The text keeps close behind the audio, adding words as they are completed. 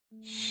I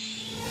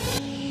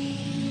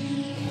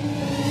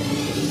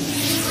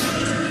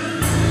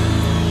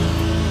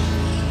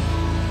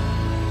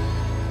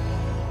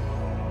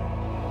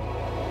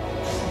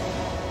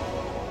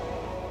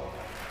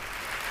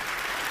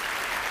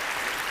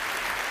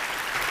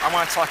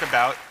want to talk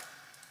about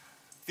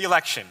the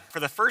election. For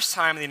the first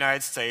time in the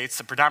United States,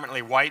 a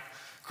predominantly white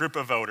group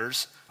of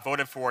voters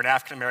voted for an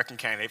African-American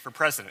candidate for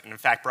president. And in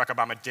fact, Barack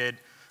Obama did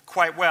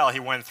quite well. He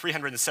won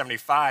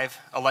 375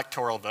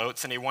 electoral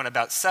votes, and he won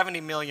about 70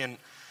 million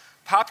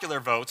popular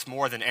votes,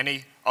 more than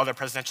any other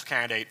presidential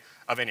candidate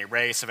of any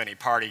race, of any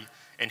party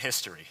in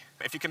history.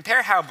 If you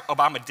compare how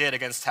Obama did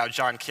against how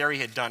John Kerry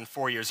had done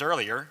 4 years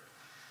earlier,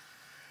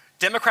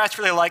 Democrats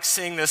really like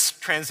seeing this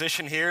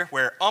transition here,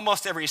 where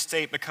almost every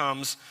state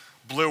becomes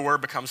bluer,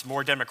 becomes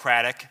more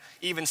Democratic.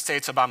 Even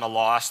states Obama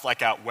lost,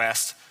 like out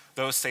west,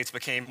 those states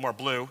became more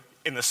blue.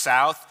 In the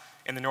South,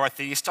 in the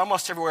Northeast,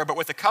 almost everywhere, but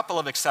with a couple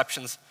of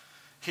exceptions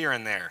here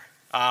and there.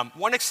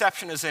 One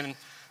exception is in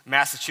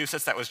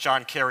Massachusetts. That was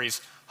John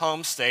Kerry's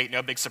home state.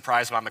 No big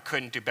surprise, Obama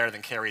couldn't do better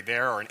than Kerry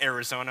there. Or in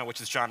Arizona,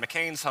 which is John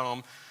McCain's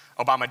home,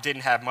 Obama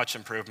didn't have much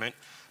improvement.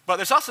 But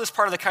there's also this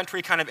part of the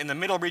country kind of in the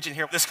middle region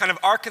here, this kind of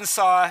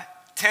Arkansas,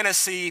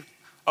 Tennessee,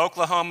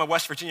 Oklahoma,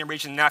 West Virginia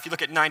region. Now, if you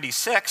look at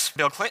 96,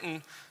 Bill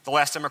Clinton, the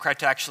last Democrat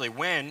to actually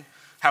win,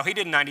 how he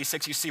did in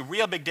 96, you see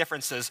real big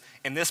differences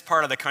in this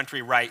part of the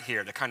country right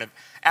here, the kind of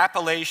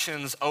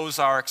Appalachians,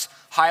 Ozarks,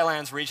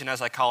 Highlands region,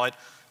 as I call it,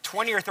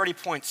 20 or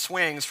 30-point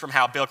swings from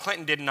how Bill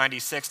Clinton did in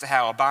 96 to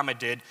how Obama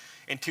did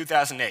in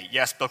 2008.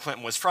 Yes, Bill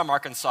Clinton was from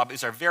Arkansas, but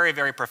these are very,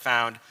 very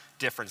profound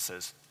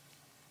differences.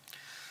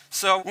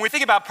 So when we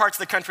think about parts of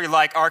the country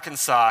like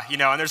Arkansas,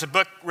 and there's a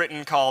book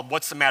written called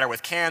What's the Matter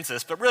with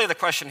Kansas, but really the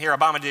question here,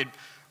 Obama did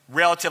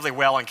relatively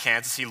well in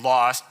Kansas. He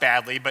lost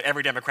badly, but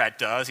every Democrat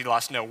does. He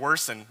lost no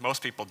worse than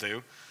most people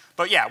do.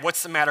 But yeah,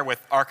 what's the matter with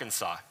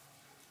Arkansas?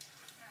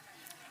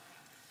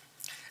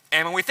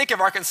 And when we think of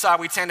Arkansas,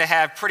 we tend to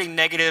have pretty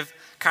negative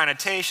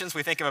connotations.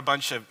 We think of a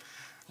bunch of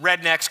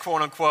rednecks,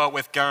 quote unquote,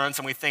 with guns,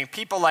 and we think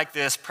people like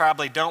this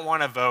probably don't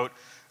want to vote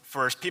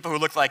for people who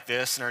look like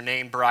this and are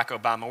named Barack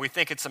Obama. We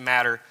think it's a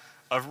matter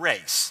of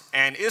race.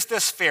 And is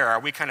this fair?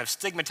 Are we kind of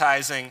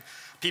stigmatizing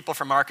people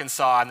from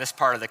Arkansas in this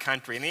part of the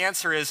country? And the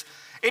answer is,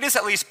 it is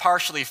at least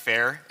partially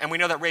fair, and we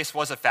know that race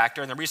was a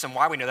factor, and the reason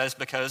why we know that is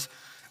because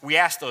we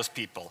asked those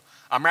people.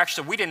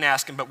 Actually, we didn't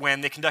ask them, but when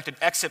they conducted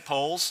exit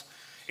polls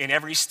in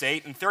every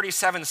state, in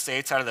 37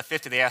 states out of the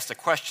 50, they asked a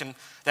question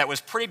that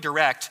was pretty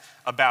direct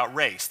about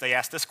race. They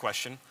asked this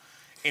question: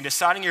 in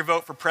deciding your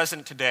vote for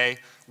president today,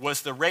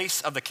 was the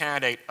race of the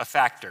candidate a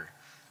factor?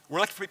 We're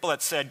looking for people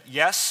that said,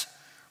 yes,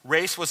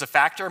 race was a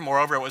factor,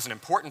 moreover, it was an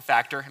important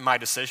factor in my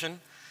decision,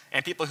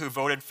 and people who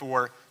voted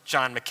for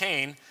John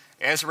McCain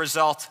as a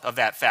result of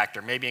that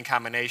factor, maybe in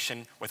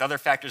combination with other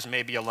factors,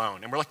 maybe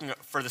alone. And we're looking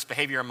for this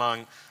behavior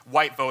among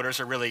white voters,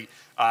 or really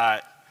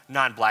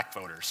non-black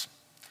voters.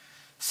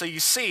 So you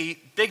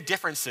see big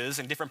differences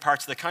in different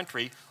parts of the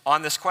country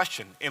on this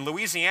question. In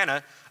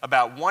Louisiana,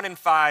 about 1 in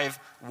 5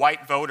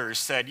 white voters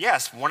said,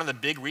 yes, one of the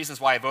big reasons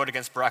why I voted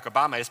against Barack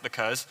Obama is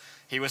because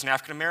he was an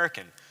African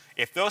American.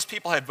 If those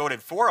people had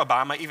voted for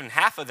Obama, even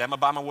half of them,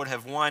 Obama would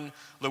have won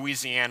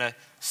Louisiana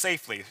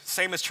safely.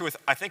 Same is true with,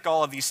 I think,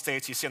 all of these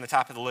states you see on the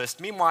top of the list.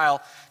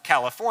 Meanwhile,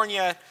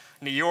 California,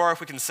 New York,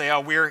 we can say,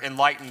 oh, we're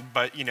enlightened,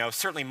 but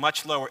certainly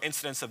much lower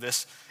incidence of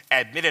this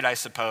admitted, I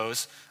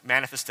suppose,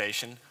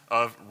 manifestation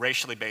of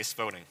racially based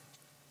voting.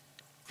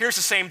 Here's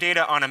the same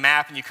data on a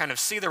map, and you kind of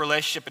see the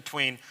relationship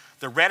between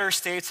the redder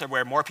states,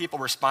 where more people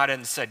responded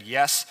and said,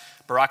 yes,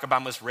 Barack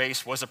Obama's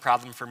race was a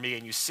problem for me,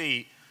 and you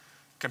see,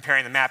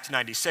 comparing the map to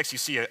 96, you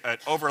see an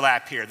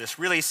overlap here. This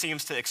really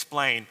seems to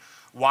explain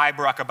why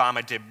Barack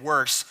Obama did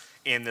worse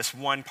in this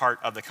one part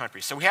of the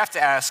country. So we have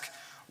to ask,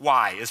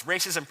 why? Is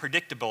racism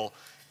predictable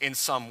in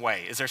some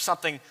way? Is there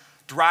something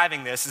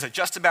driving this? Is it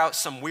just about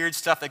some weird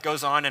stuff that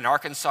goes on in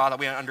Arkansas that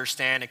we don't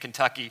understand in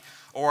Kentucky,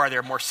 or are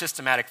there more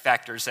systematic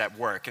factors at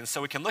work? And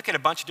so we can look at a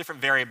bunch of different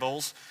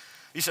variables.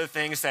 These are the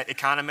things that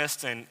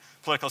economists and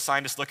political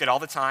scientists look at all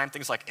the time,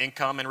 things like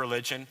income and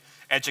religion,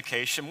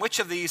 education. Which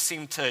of these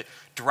seem to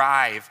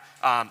drive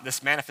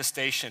this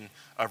manifestation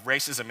of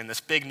racism in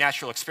this big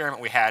natural experiment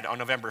we had on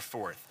November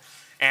 4th?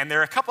 And there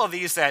are a couple of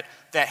these that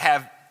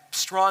have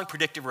strong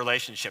predictive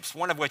relationships,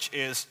 one of which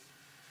is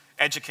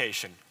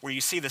education, where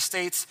you see the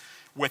states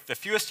with the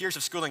fewest years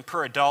of schooling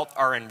per adult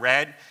are in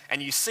red,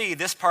 and you see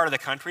this part of the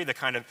country, the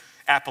kind of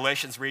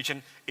Appalachians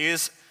region,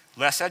 is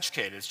less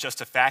educated. It's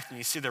just a fact, and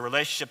you see the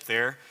relationship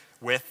there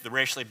with the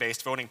racially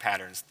based voting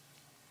patterns.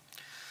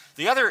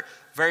 The other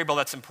variable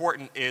that's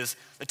important is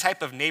the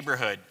type of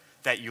neighborhood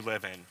that you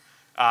live in.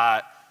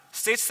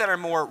 States that are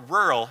more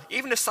rural,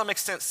 even to some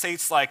extent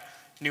states like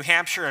New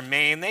Hampshire and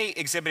Maine, they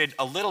exhibited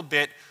a little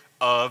bit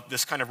of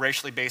this kind of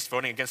racially based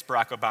voting against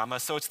Barack Obama.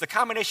 So it's the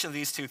combination of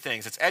these two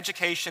things. It's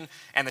education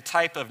and the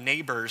type of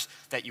neighbors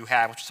that you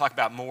have, which we'll talk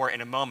about more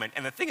in a moment.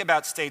 And the thing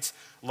about states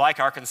like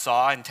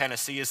Arkansas and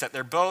Tennessee is that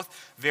they're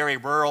both very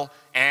rural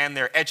and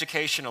they're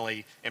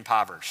educationally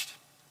impoverished.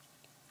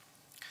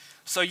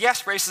 So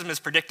yes, racism is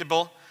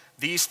predictable.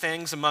 these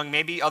things among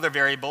maybe other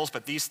variables,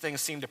 but these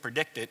things seem to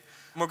predict it.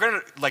 And we're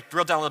going to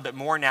drill down a little bit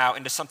more now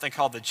into something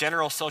called the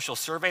General Social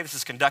Survey. This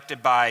is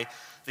conducted by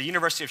the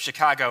University of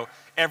Chicago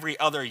every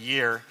other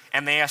year,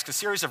 and they ask a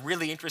series of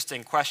really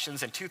interesting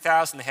questions. In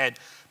 2000, they had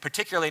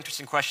particularly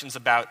interesting questions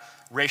about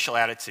racial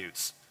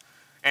attitudes.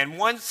 And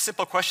one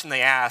simple question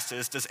they asked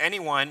is, does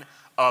anyone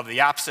of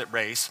the opposite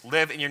race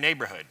live in your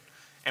neighborhood?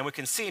 And we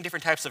can see in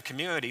different types of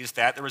communities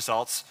that the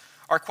results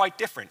are quite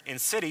different. In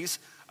cities,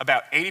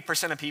 about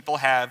 80% of people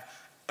have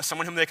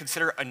someone whom they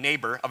consider a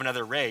neighbor of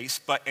another race,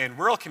 but in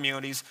rural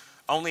communities,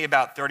 only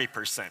about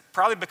 30%.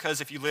 Probably because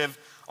if you live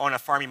on a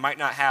farm, you might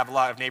not have a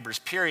lot of neighbors,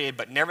 period,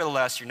 but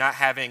nevertheless, you're not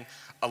having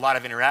a lot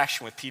of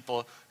interaction with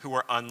people who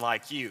are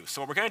unlike you.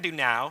 So what we're going to do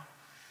now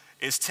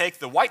is take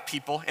the white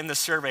people in the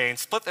survey and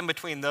split them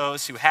between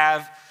those who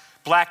have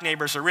black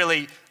neighbors or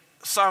really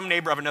some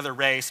neighbor of another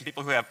race and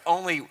people who have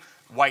only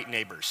white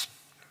neighbors.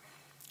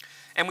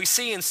 And we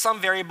see in some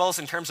variables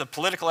in terms of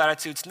political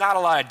attitudes, not a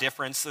lot of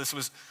difference. This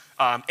was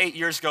 8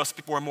 years ago, so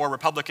people were more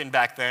Republican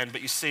back then,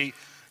 but you see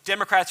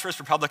Democrats versus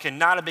Republican,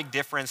 not a big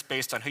difference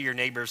based on who your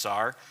neighbors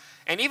are.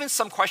 And even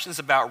some questions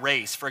about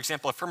race, for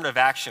example, affirmative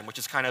action, which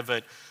is kind of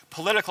a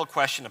political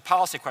question, a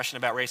policy question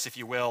about race, if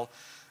you will,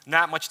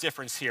 not much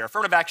difference here.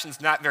 Affirmative action is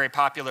not very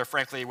popular,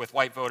 frankly, with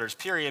white voters,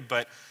 period,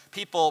 but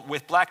people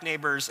with black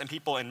neighbors and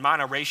people in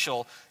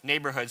monoracial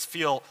neighborhoods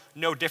feel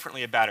no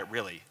differently about it,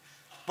 really.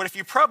 But if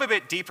you probe a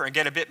bit deeper and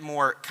get a bit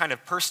more kind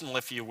of personal,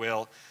 if you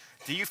will,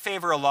 do you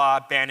favor a law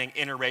banning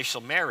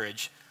interracial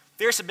marriage?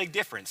 There's a big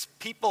difference.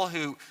 People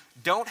who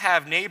don't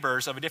have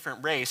neighbors of a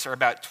different race are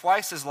about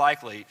twice as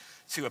likely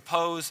to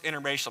oppose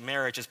interracial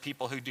marriage as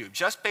people who do,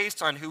 just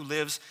based on who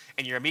lives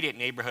in your immediate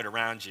neighborhood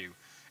around you.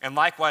 And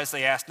likewise,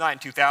 they asked, not in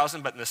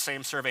 2000, but in the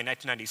same survey in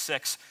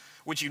 1996,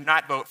 would you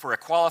not vote for a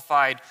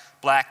qualified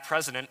black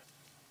president?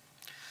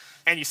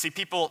 And you see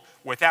people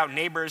without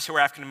neighbors who are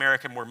African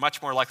American were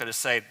much more likely to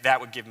say that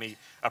would give me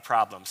a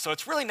problem. So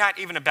it's really not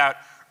even about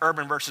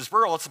urban versus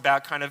rural, it's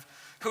about kind of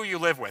who you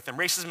live with. And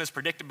racism is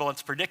predictable.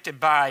 It's predicted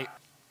by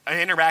an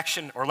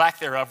interaction or lack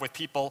thereof with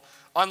people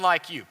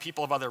unlike you,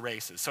 people of other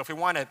races. So if we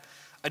want to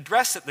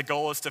address it, the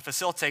goal is to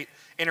facilitate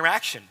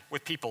interaction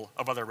with people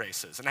of other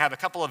races. And I have a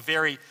couple of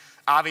very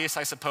obvious,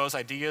 I suppose,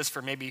 ideas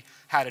for maybe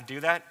how to do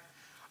that.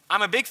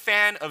 I'm a big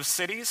fan of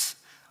cities,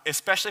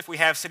 especially if we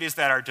have cities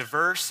that are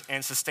diverse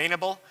and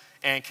sustainable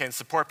and can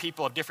support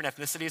people of different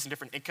ethnicities and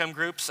different income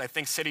groups. I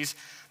think cities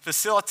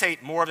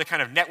facilitate more of the kind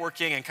of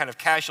networking and kind of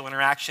casual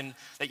interaction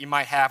that you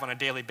might have on a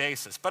daily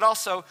basis. But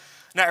also,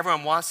 not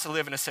everyone wants to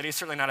live in a city,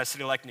 certainly not a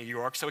city like New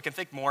York, so we can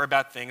think more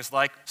about things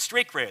like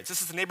street grids.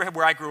 This is the neighborhood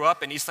where I grew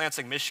up in East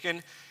Lansing,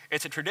 Michigan.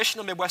 It's a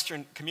traditional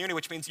Midwestern community,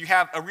 which means you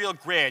have a real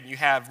grid. You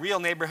have real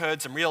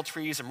neighborhoods and real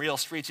trees and real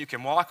streets you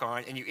can walk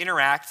on, and you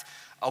interact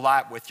a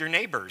lot with your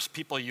neighbors,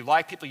 people you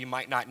like, people you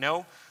might not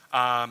know.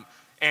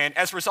 And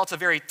as a result, it's a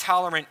very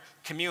tolerant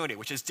community,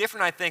 which is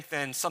different, I think,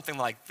 than something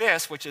like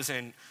this, which is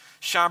in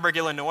Schaumburg,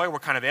 Illinois, where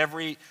kind of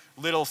every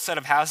little set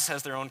of houses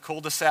has their own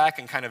cul-de-sac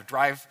and kind of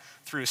drive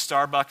through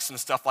Starbucks and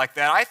stuff like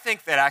that. I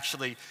think that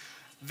actually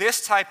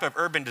this type of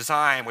urban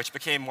design, which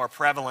became more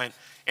prevalent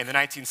in the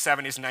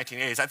 1970s and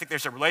 1980s, I think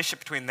there's a relationship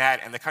between that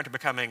and the country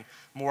becoming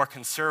more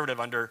conservative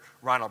under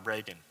Ronald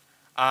Reagan.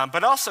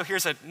 But also,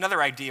 here's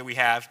another idea we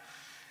have,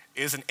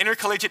 is an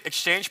intercollegiate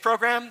exchange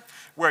program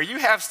where you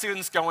have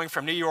students going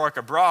from New York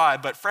abroad,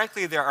 but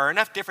frankly, there are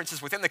enough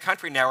differences within the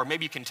country now where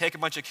maybe you can take a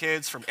bunch of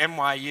kids from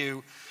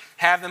NYU,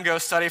 have them go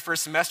study for a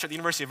semester at the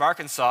University of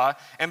Arkansas,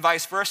 and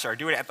vice versa, or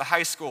do it at the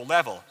high school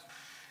level.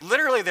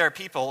 Literally, there are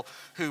people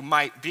who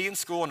might be in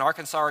school in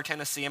Arkansas or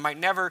Tennessee and might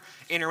never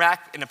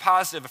interact in a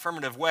positive,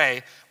 affirmative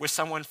way with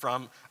someone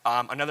from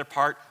another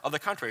part of the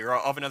country or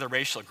of another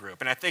racial group.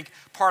 And I think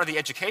part of the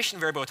education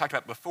variable we talked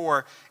about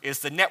before is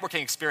the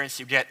networking experience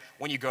you get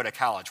when you go to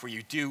college, where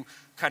you do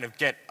kind of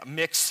get a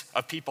mix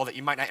of people that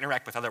you might not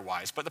interact with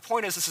otherwise. But the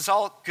point is, this is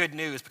all good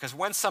news, because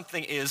when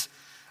something is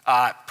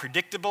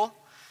predictable,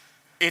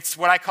 it's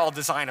what I call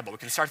designable. We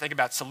can start thinking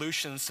about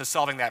solutions to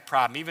solving that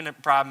problem, even a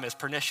problem as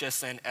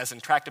pernicious and as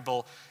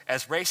intractable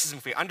as racism.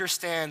 If we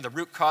understand the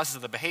root causes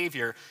of the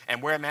behavior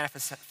and where it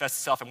manifests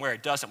itself and where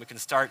it doesn't, we can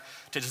start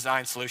to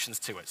design solutions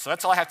to it. So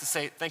that's all I have to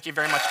say. Thank you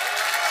very much.